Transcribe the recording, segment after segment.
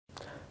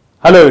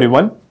Hello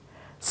everyone.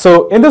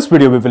 So in this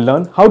video we will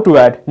learn how to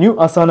add new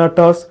Asana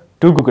task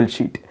to Google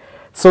Sheet.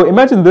 So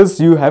imagine this,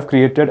 you have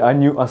created a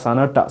new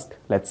Asana task,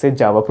 let's say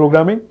Java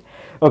programming.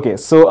 Okay,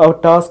 so a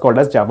task called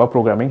as Java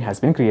programming has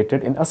been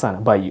created in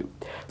Asana by you.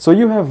 So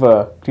you have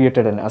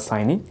created an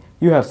assignee,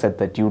 you have set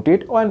the due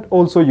date, and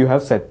also you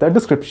have set the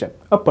description,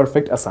 a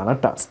perfect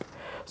Asana task.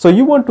 So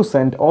you want to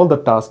send all the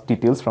task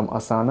details from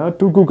Asana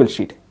to Google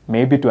Sheet,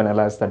 maybe to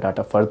analyze the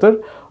data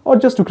further or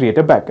just to create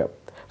a backup.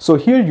 So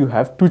here you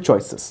have two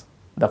choices.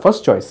 The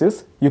first choice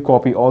is you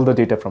copy all the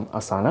data from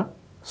Asana,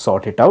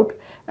 sort it out,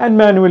 and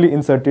manually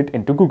insert it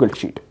into Google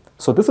Sheet.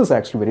 So this is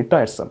actually very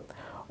tiresome.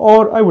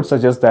 Or I would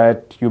suggest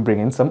that you bring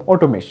in some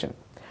automation.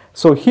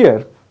 So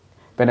here,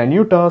 when a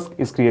new task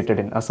is created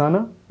in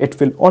Asana, it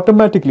will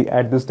automatically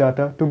add this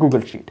data to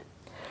Google Sheet.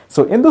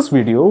 So in this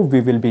video, we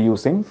will be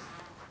using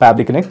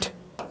Pabbly Connect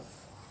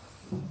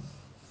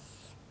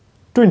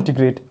to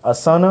integrate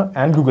Asana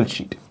and Google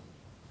Sheet.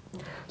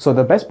 So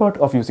the best part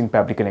of using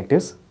Pabbly Connect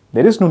is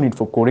there is no need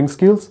for coding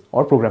skills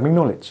or programming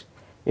knowledge.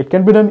 It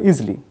can be done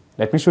easily.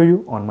 Let me show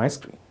you on my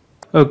screen.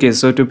 Okay,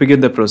 so to begin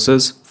the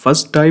process,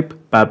 first type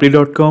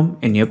pabbly.com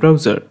in your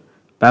browser.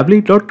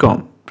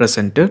 Pabbly.com, press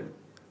enter.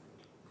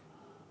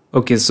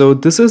 Okay, so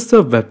this is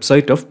the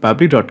website of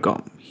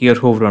pabbly.com. Here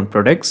hover on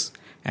products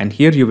and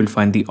here you will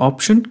find the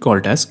option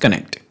called as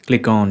connect.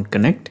 Click on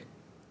connect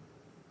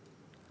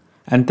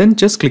and then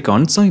just click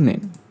on sign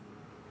in.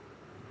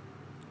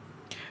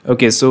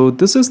 Okay, so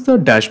this is the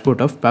dashboard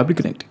of Pabbly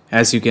Connect.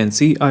 As you can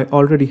see, I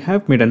already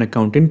have made an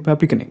account in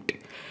Pabbly Connect.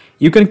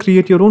 You can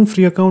create your own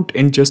free account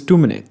in just 2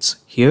 minutes.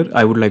 Here,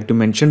 I would like to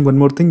mention one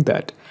more thing,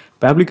 that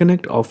Pabbly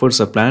Connect offers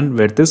a plan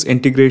where this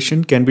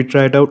integration can be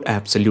tried out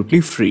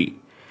absolutely free.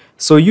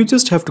 So you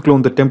just have to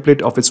clone the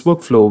template of its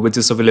workflow, which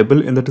is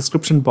available in the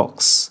description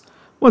box.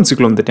 Once you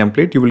clone the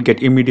template, you will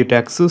get immediate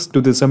access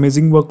to this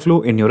amazing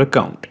workflow in your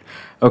account.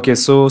 Okay,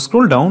 so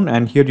scroll down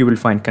and here you will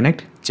find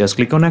Connect. Just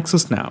click on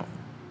Access Now.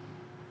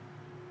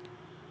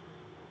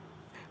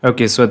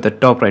 Okay, so at the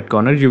top right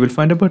corner, you will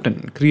find a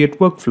button, Create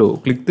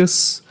Workflow. Click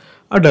this.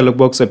 A dialog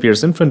box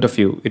appears in front of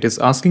you. It is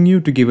asking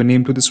you to give a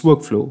name to this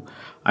workflow.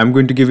 I'm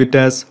going to give it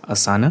as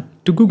Asana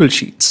to Google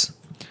Sheets.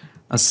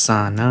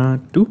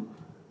 Asana to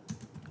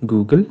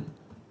Google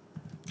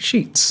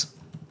Sheets.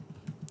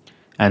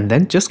 And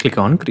then just click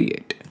on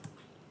Create.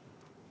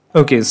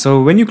 Okay,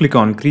 so when you click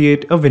on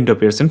Create, a window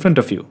appears in front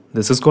of you.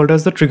 This is called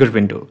as the trigger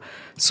window.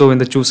 So in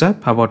the Choose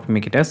app, how about we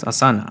make it as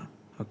Asana?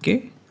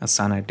 Okay,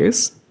 Asana it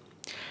is.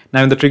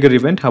 Now in the trigger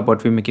event, how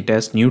about we make it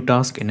as new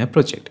task in a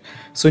project?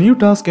 So new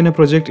task in a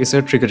project is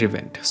a trigger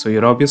event. So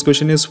your obvious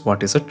question is,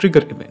 what is a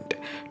trigger event?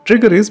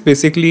 Trigger is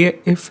basically a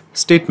if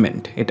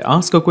statement. It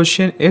asks a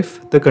question: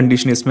 if the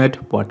condition is met,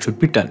 what should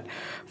be done?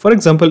 For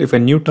example, if a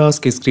new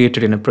task is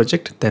created in a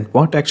project, then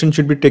what action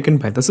should be taken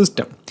by the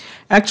system?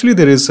 Actually,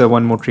 there is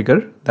one more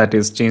trigger, that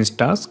is change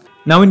task.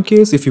 Now in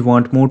case if you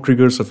want more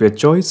triggers of your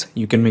choice,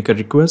 you can make a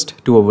request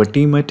to our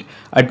team at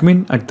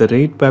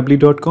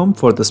admin@pabbly.com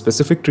for the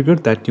specific trigger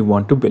that you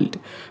want to build.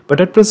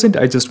 But at present,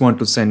 I just want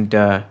to send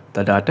the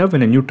data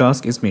when a new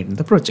task is made in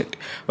the project.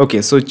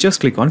 Okay, so just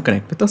click on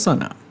Connect with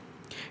Asana.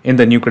 In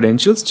the new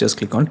credentials, just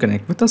click on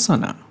Connect with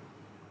Asana.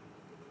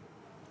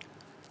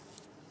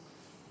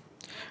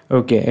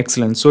 Okay,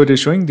 excellent. So it is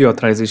showing the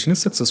authorization is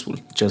successful.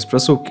 Just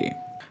press OK.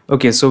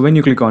 Okay, so when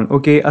you click on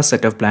OK, a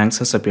set of blanks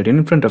has appeared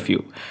in front of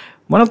you.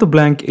 One of the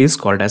blank is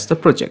called as the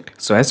project.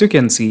 So as you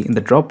can see in the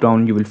drop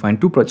down, you will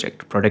find two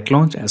projects, product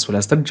launch as well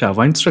as the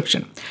Java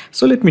instruction.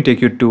 So let me take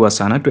you to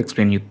Asana to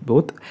explain you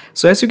both.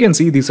 So as you can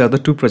see, these are the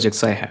two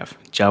projects I have,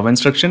 Java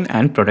instruction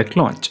and product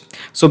launch.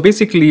 So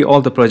basically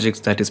all the projects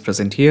that is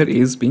present here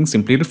is being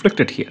simply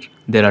reflected here.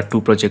 There are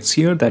two projects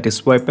here, that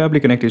is why Pabbly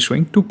Connect is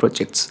showing two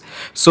projects.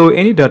 So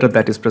any data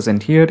that is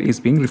present here is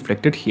being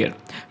reflected here.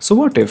 So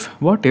what if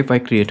I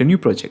create a new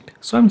project?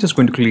 So I'm just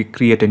going to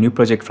create a new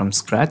project from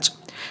scratch.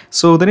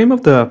 So the name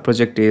of the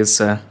project is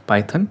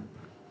Python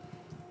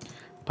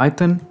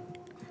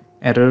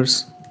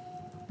errors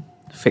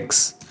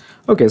fix.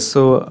 Okay,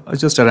 so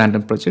just a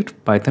random project,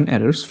 Python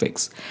errors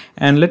fix.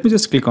 And let me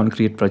just click on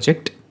create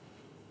project.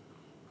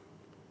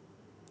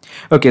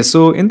 Okay,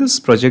 so in this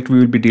project, we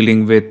will be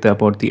dealing with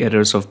about the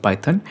errors of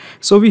Python.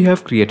 So we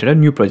have created a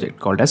new project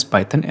called as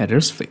Python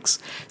errors fix.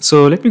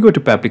 So let me go to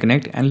Pabbly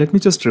Connect and let me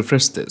just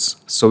refresh this.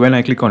 So when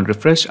I click on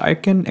refresh, I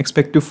can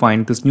expect to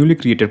find this newly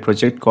created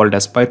project called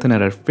as Python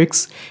error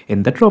fix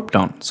in the drop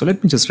down. So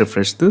let me just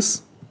refresh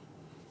this.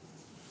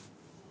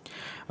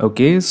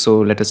 Okay,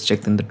 so let us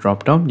check in the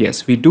drop down.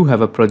 Yes, we do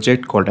have a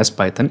project called as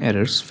Python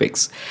errors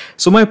fix.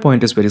 So my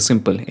point is very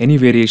simple. Any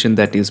variation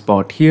that is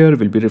bought here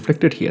will be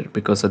reflected here,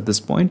 because at this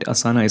point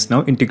Asana is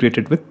now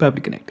integrated with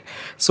Pabbly Connect.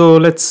 So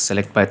let's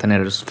select Python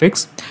errors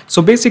fix.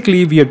 So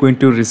basically we are going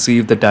to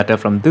receive the data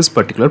from this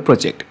particular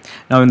project.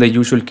 Now in the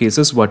usual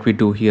cases, what we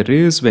do here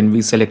is when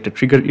we select a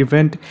trigger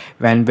event,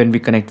 when we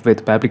connect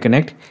with Pabbly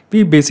Connect,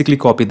 we basically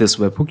copy this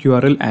webhook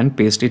URL and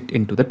paste it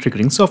into the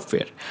triggering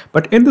software.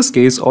 But in this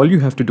case, all you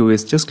have to do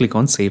is just just click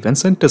on save and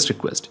send test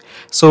request.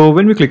 So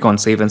when we click on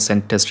save and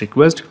send test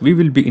request, we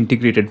will be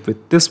integrated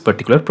with this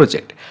particular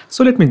project.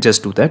 So let me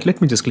just do that.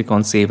 Let me just click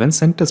on save and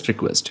send test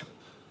request.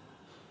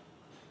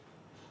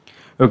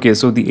 Okay,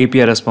 so the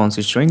API response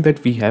is showing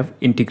that we have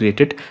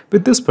integrated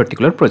with this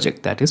particular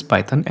project, that is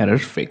Python error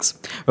fix.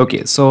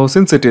 Okay, so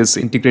since it is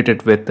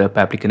integrated with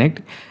Pabbly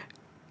Connect,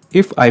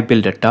 if I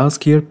build a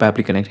task here,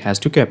 Pabbly Connect has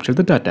to capture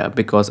the data,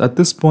 because at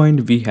this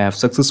point we have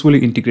successfully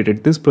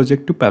integrated this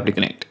project to Pabbly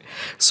Connect.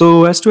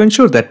 So as to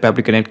ensure that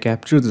Pabbly Connect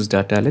captures this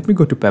data, let me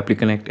go to Pabbly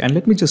Connect and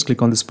let me just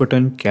click on this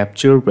button,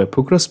 capture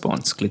webhook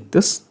response. Click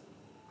this.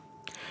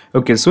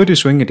 Okay, so it is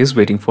showing it is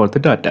waiting for the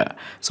data.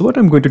 So what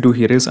I'm going to do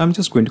here is I'm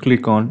just going to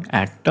click on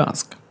add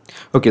task.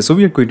 Okay, so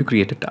we are going to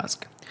create a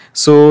task.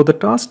 So the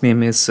task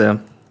name is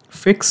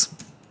fix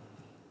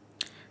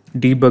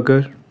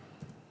debugger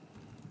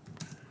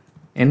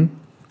in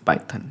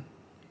Python.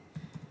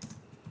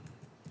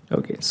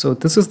 Okay, so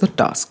this is the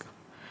task.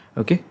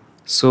 Okay,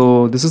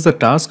 so this is the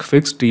task,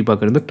 fix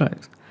debugger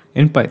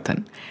in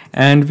Python,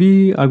 and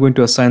we are going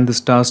to assign this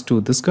task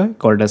to this guy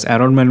called as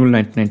𝗪𝗵𝘆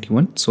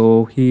 1991.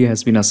 So he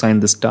has been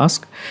assigned this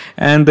task,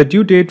 and the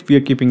due date we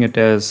are keeping it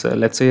as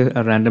let's say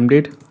a random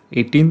date,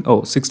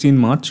 16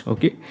 March.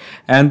 Okay,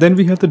 and then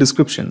we have the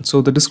description.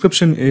 So the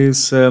description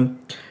is the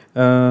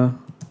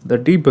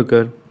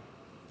debugger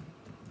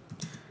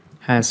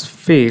has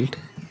failed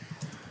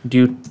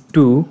due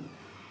to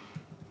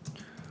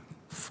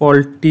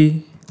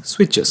faulty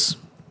switches.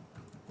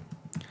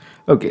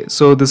 Okay,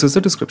 so this is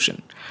the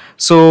description.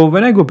 So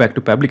when I go back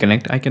to Pabbly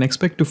Connect, I can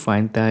expect to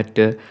find that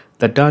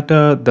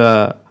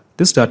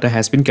this data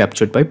has been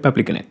captured by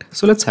Pabbly Connect.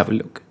 So let's have a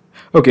look.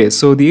 Okay,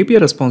 so the API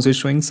response is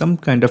showing some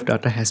kind of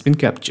data has been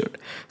captured.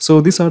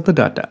 So these are the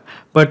data,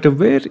 but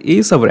where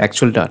is our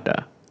actual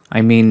data?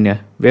 I mean,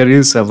 where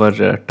is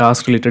our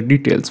task related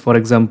details? For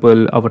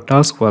example, our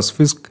task was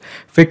fix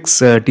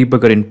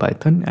debugger in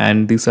Python,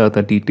 and these are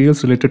the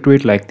details related to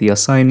it, like the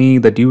assignee,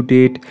 the due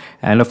date,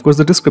 and of course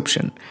the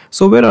description.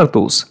 So where are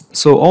those?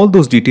 So all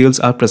those details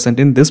are present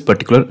in this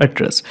particular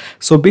address.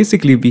 So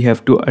basically we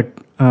have to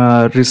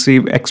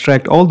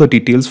extract all the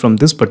details from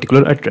this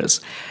particular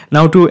address.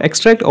 Now to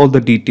extract all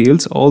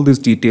these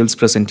details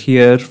present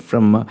here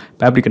from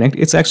Pabbly Connect,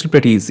 it's actually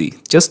pretty easy.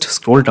 Just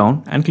scroll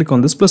down and click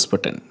on this plus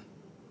button.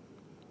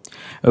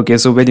 Okay,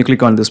 so when you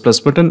click on this plus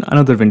button,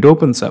 another window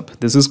opens up.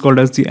 This is called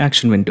as the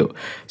action window.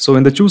 So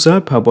in the choose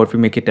app, how about we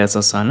make it as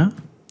Asana?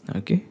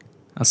 Okay,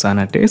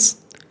 Asana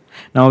test.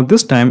 Now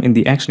this time in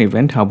the action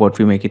event, how about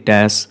we make it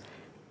as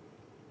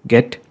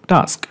get a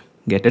task.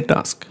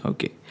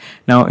 Okay,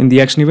 now in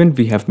the action event,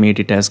 we have made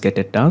it as get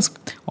a task.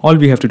 All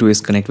we have to do is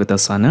connect with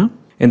Asana.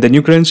 In the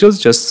new credentials,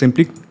 just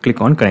simply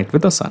click on connect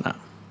with Asana.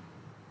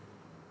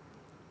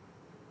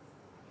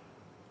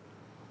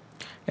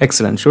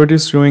 Excellent, so it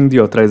is showing the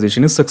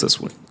authorization is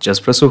successful.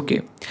 Just press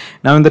OK.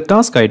 Now in the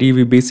task ID,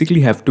 we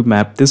basically have to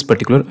map this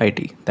particular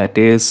ID, that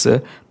is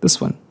this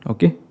one.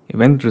 Okay,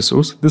 event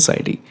resource, this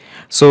ID.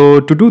 So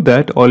to do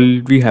that, all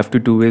we have to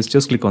do is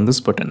just click on this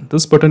button.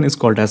 This button is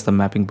called as the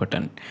mapping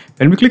button.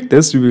 When we click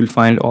this, we will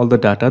find all the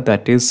data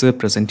that is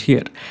present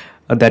here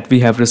that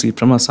we have received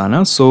from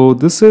Asana. So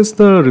this is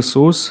the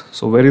resource.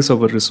 So where is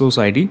our resource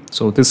ID?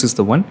 So this is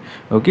the one.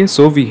 Okay,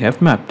 so we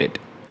have mapped it.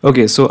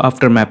 Okay, so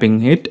after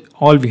mapping it,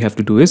 all we have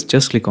to do is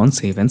just click on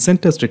save and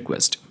send test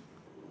request.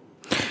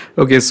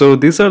 Okay, so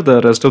these are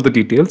the rest of the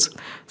details.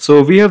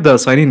 So we have the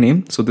assignee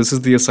name. So this is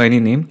the assignee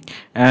name,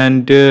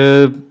 and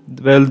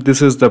well,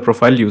 this is the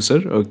profile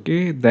user.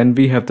 Okay, then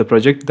we have the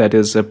project, that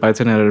is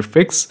Python error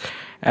fix,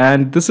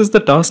 and this is the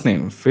task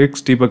name,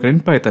 fix debugger in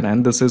Python,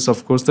 and this is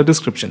of course the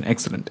description.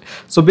 Excellent.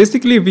 So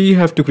basically we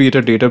have to create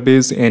a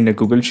database in a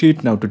Google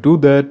Sheet. Now to do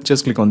that,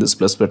 just click on this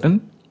plus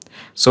button.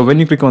 So when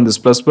you click on this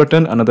plus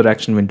button, another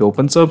action window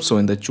opens up. So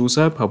in the choose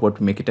app, how about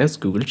we make it as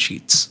Google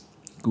Sheets?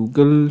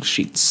 Google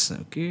Sheets.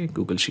 Okay,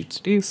 Google Sheets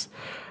it is.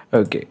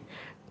 Okay,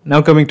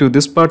 now coming to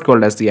this part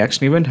called as the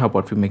action event, how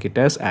about we make it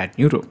as add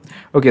Neuro?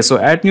 Okay, so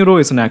add Neuro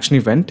is an action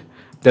event.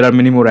 There are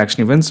many more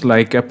action events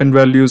like append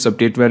values,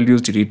 update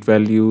values, delete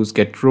values,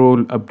 get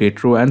role,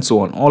 update row, and so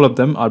on. All of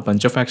them are a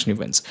bunch of action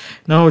events.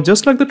 Now,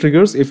 just like the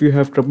triggers, if you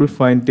have trouble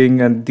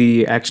finding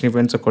the action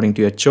events according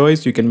to your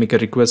choice, you can make a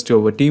request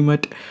to our team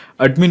at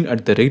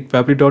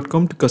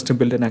admin@pabbly.com to custom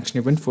build an action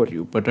event for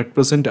you. But at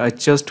present, I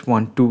just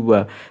want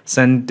to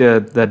send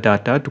the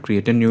data to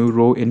create a new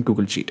row in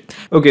Google Sheet.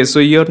 Okay, so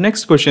your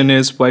next question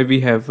is why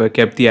we have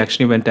kept the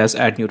action event as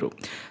add new row.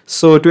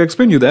 So to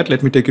explain you that,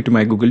 let me take you to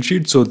my Google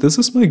Sheet. So this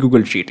is my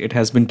Google Sheet. It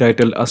has been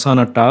titled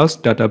Asana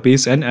Task,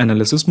 Database and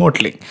Analysis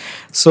Modeling.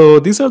 So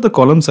these are the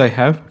columns I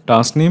have: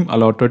 task name,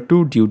 allotted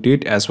to, due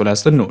date, as well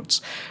as the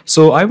notes.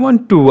 So I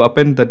want to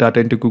append the data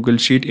into Google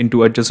Sheet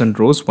into adjacent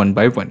rows one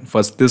by one.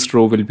 First, this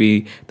row will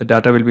be, the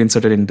data will be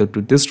inserted into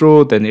this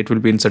row, then it will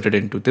be inserted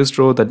into this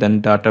row,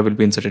 then data will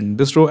be inserted in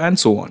this row, and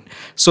so on.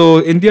 So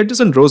in the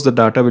adjacent rows, the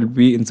data will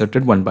be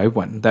inserted one by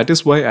one. That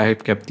is why I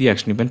have kept the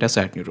action event as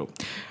add new row.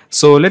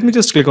 So let me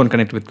just click on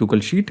connect with Google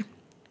Sheet.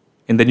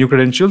 In the new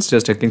credentials,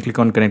 just I can click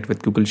on connect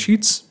with Google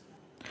Sheets.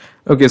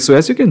 Okay, so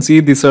as you can see,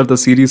 these are the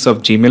series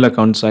of Gmail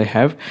accounts I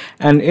have,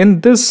 and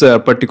in this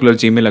particular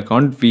Gmail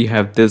account, we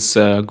have this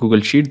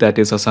Google Sheet, that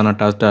is Asana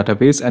Task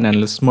Database and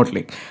Analysis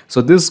Modeling.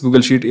 So this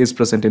Google Sheet is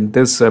present in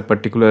this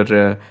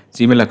particular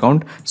Gmail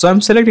account. So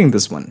I'm selecting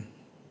this one.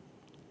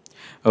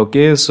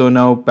 Okay, so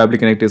now Pabbly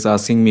Connect is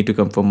asking me to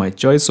confirm my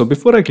choice. So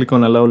before I click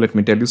on allow, let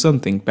me tell you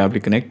something.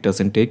 Pabbly Connect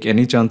doesn't take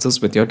any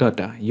chances with your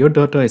data. Your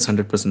data is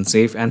 100%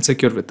 safe and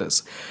secure with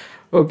us.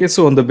 Okay,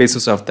 so on the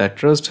basis of that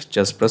trust,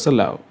 just press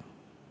allow.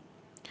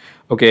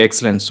 Okay,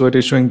 excellent. So it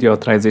is showing the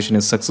authorization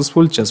is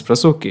successful. Just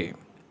press OK.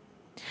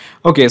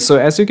 Okay, so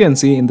as you can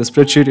see in the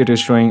spreadsheet, it is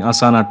showing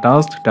Asana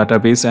Task,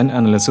 Database and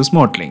Analysis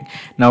Modeling.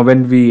 Now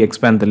when we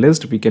expand the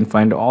list, we can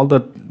find all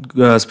the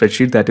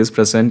spreadsheet that is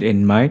present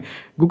in my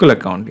Google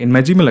account, in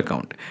my Gmail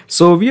account.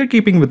 So we are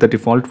keeping with the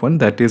default one,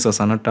 that is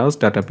Asana Task,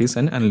 Database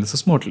and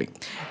Analysis Modeling.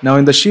 Now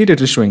in the sheet, it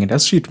is showing it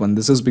as sheet 1.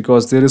 This is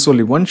because there is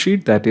only one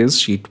sheet, that is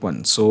sheet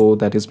 1. So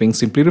that is being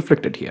simply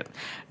reflected here.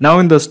 Now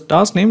in the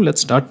task name,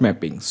 let's start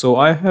mapping. So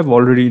I have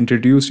already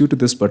introduced you to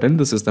this button.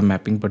 This is the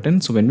mapping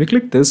button. So when we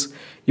click this,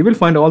 you will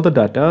find all the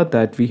data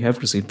that we have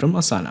received from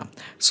Asana.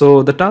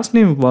 So the task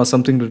name was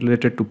something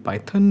related to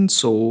Python.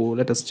 So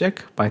let us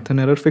check. Python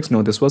error fix.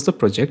 No, this was the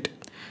project.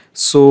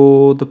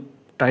 So the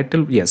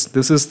title, yes,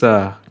 this is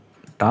the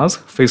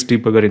task, fix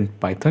debugger in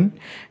Python.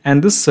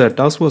 And this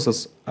task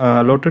was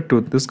allotted to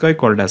this guy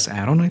called as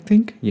Aaron, I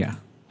think. Yeah.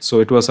 So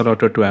it was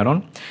allotted to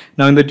Aaron.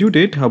 Now in the due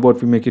date, how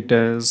about we make it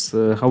as,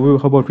 how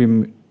about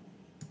we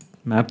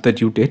map the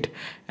due date?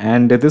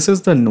 And this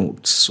is the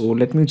notes. So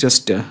let me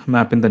just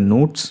map in the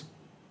notes.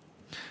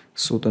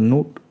 So the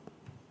note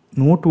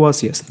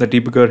was, yes, the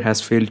debugger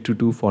has failed to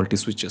do faulty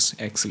switches.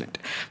 Excellent.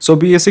 So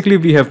basically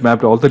we have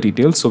mapped all the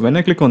details. So when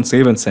I click on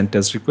save and send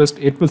test request,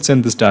 it will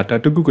send this data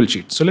to Google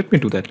Sheets. So let me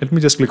do that. Let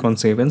me just click on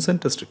save and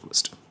send test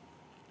request.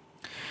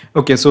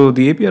 Okay, so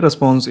the API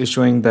response is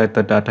showing that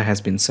the data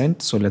has been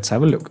sent. So let's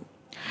have a look.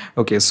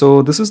 Okay,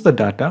 so this is the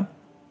data.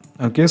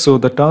 Okay, so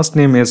the task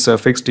name is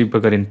fix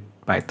debugger in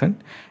Python,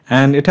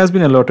 and it has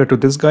been allotted to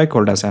this guy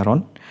called as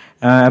Aaron.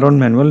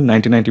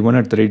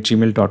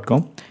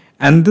 aaronmanuel1991@gmail.com.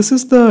 And this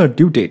is the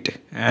due date,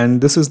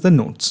 and this is the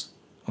notes.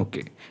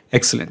 Okay,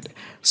 excellent.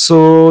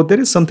 So there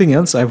is something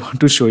else I want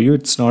to show you.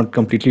 It's not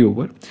completely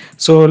over.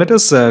 So let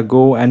us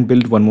go and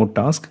build one more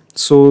task.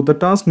 So the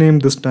task name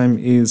this time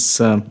is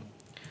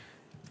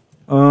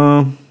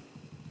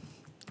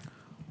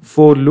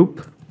for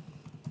loop.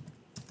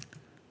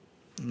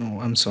 No,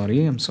 I'm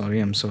sorry.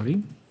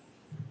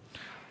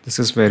 This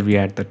is where we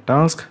add the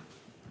task.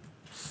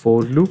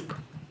 For loop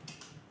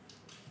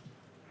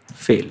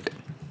failed.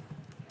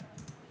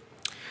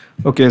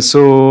 Okay,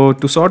 so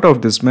to sort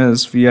out this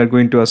mess, we are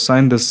going to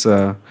assign this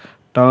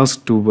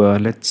task to,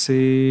 let's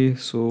say,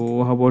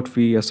 so how about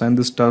we assign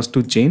this task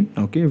to Jane?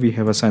 Okay, we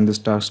have assigned this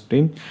task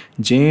to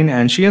Jane,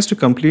 and she has to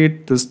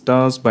complete this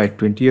task by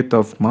 20th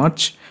of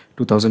March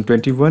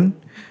 2021.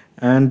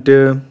 And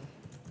the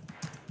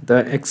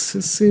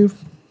excessive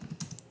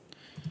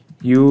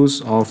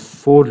use of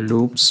for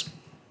loops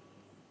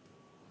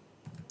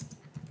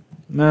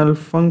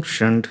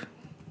malfunctioned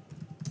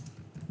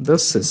the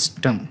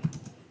system.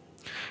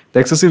 The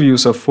excessive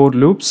use of for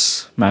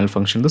loops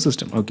malfunctioned the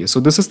system. Okay,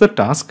 so this is the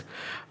task.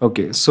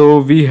 Okay, so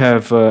we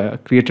have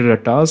created a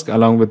task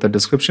along with the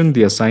description,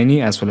 the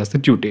assignee, as well as the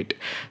due date.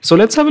 So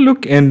let's have a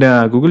look in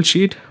Google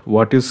Sheet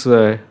what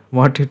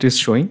it is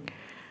showing.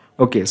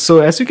 Okay, so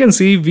as you can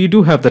see, we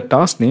do have the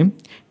task name.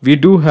 We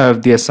do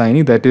have the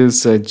assignee, that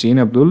is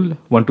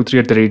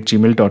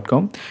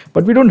janeabdul123@gmail.com,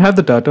 but we don't have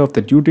the data of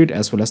the due date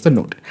as well as the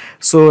note.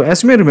 So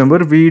as you may remember,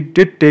 we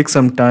did take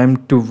some time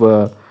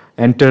to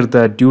enter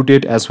the due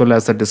date as well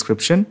as the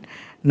description.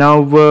 Now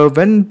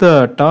when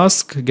the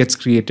task gets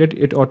created,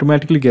 it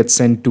automatically gets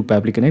sent to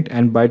Pabbly Connect,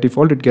 and by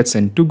default it gets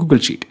sent to Google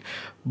Sheet.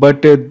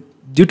 But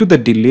due to the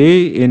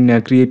delay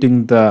in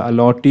creating the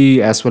allottee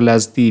as well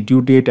as the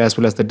due date as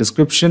well as the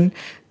description,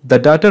 the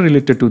data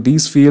related to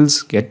these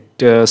fields get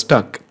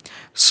stuck.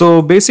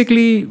 So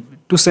basically,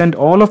 to send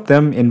all of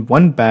them in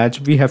one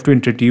batch, we have to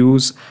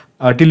introduce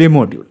a delay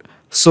module.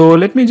 So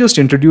let me just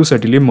introduce a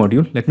delay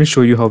module. Let me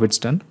show you how it's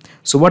done.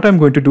 So what I'm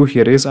going to do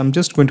here is I'm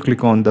just going to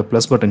click on the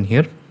plus button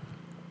here.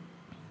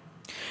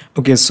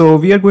 Okay, so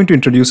we are going to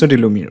introduce a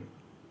delay module.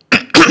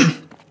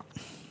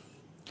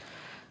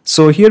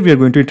 So here we are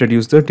going to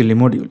introduce the delay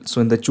module. So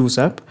in the choose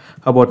app,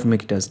 how about we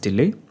make it as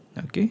delay?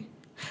 Okay.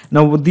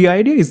 Now the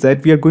idea is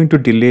that we are going to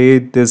delay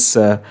this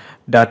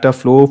data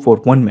flow for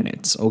 1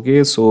 minute.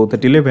 Okay, so the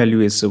delay value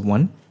is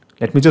 1.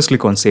 Let me just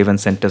click on save and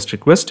send test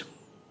request.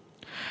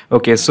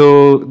 Okay,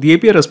 so the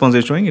API response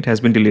is showing it has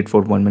been delayed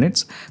for 1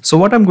 minute. So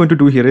what I'm going to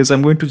do here is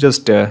I'm going to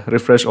just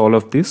refresh all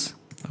of this.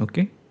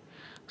 Okay,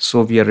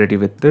 so we are ready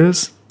with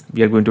this.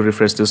 We are going to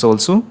refresh this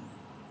also.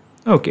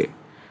 Okay,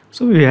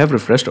 so we have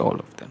refreshed all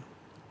of them.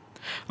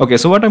 Okay,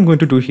 so what I'm going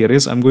to do here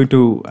is I'm going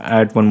to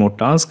add one more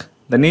task.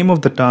 The name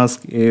of the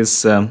task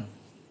is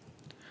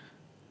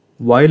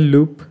while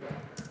loop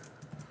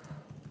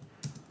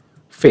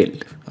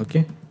failed.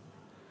 Okay,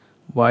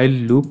 while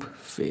loop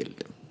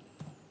failed.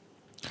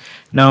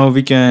 Now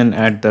we can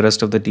add the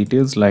rest of the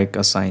details like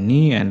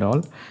assignee and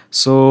all.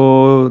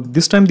 So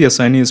this time the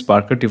assignee is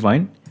Parker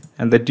Devine,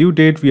 and the due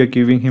date we are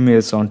giving him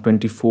is on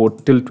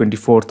 24th till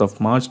 24th of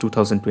March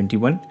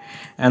 2021,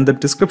 and the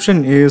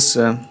description is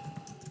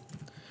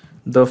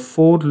the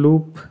for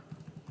loop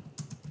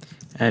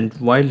and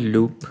while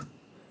loop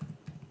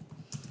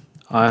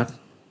are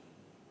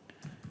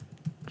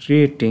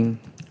creating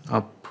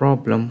a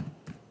problem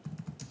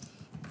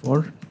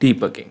for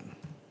debugging.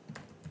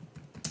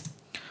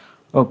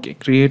 Okay,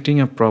 creating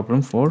a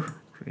problem for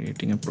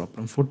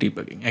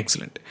debugging.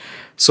 Excellent.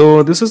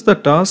 So this is the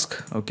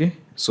task. Okay,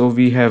 so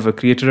we have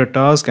created a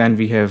task, and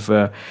we have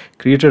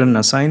created an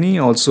assignee,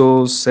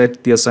 also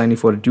set the assignee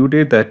for a due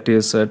date, that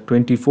is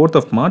 24th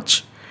of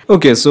March.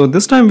 Okay, so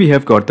this time we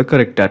have got the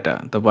correct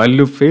data. The while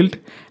loop failed,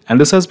 and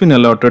this has been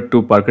allotted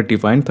to Parker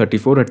Devine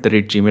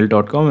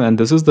 34@gmail.com, and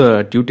this is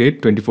the due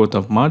date 24th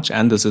of March,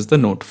 and this is the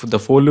note. The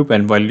for loop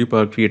and while loop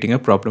are creating a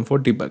problem for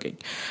debugging.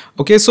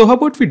 Okay, so how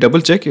about we double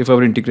check if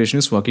our integration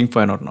is working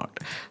fine or not.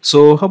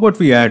 So how about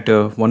we add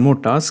one more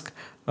task.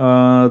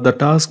 The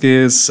task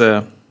is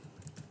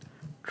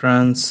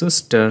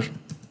transistor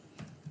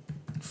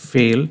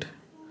failed.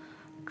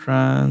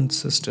 I'm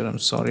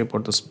sorry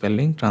about the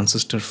spelling.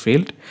 Transistor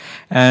failed,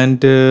 and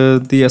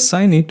the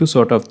assignee to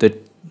sort out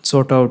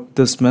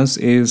this mess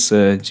is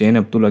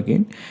𝗪𝗵𝘆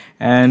again,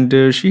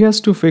 and she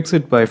has to fix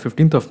it by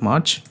 15th of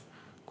March.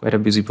 Quite a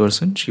busy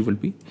person she will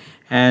be.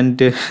 And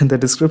the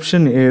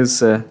description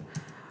is the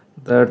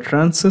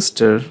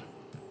transistor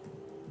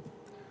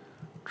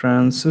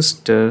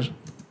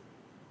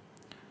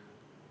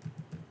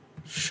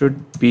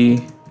should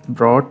be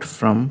brought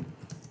from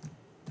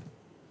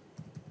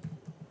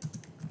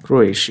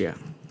Croatia.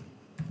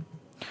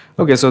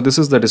 Okay, so this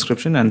is the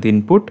description and the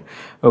input.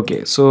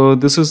 Okay, so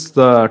this is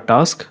the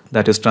task,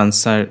 that is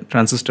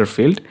transistor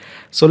failed.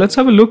 So let's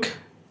have a look.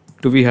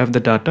 Do we have the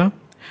data?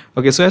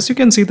 Okay, so as you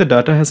can see, the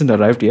data hasn't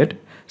arrived yet.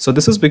 So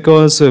this is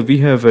because we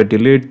have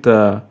delayed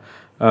the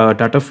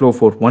data flow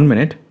for 1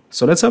 minute.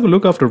 So let's have a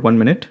look after 1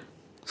 minute.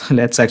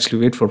 Let's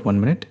actually wait for 1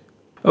 minute.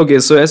 Okay,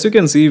 so as you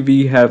can see,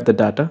 we have the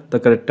data, the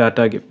correct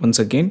data once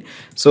again.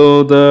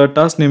 So the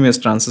task name is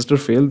transistor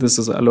failed. This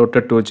is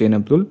allotted to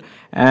𝗪𝗵𝘆,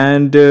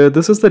 and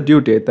this is the due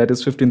date, that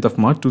is 15th of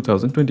March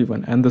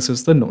 2021, and this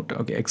is the note.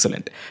 Okay,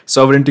 excellent.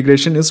 So our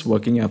integration is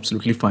working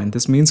absolutely fine.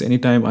 This means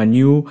anytime a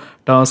new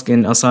task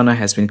in Asana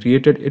has been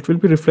created, it will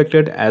be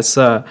reflected as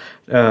a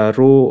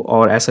row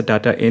or as a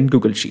data in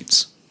Google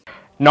Sheets.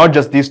 Not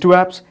just these two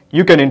apps,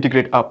 you can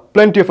integrate up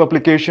plenty of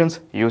applications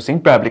using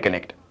Pabbly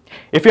Connect.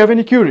 If you have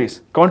any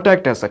queries,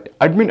 contact us at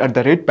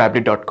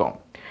admin@pabbly.com.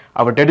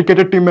 Our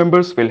dedicated team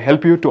members will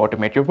help you to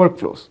automate your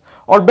workflows.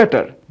 Or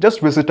better, just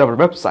visit our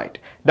website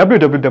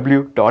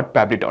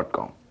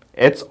www.pabbly.com.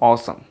 It's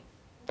awesome.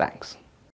 Thanks.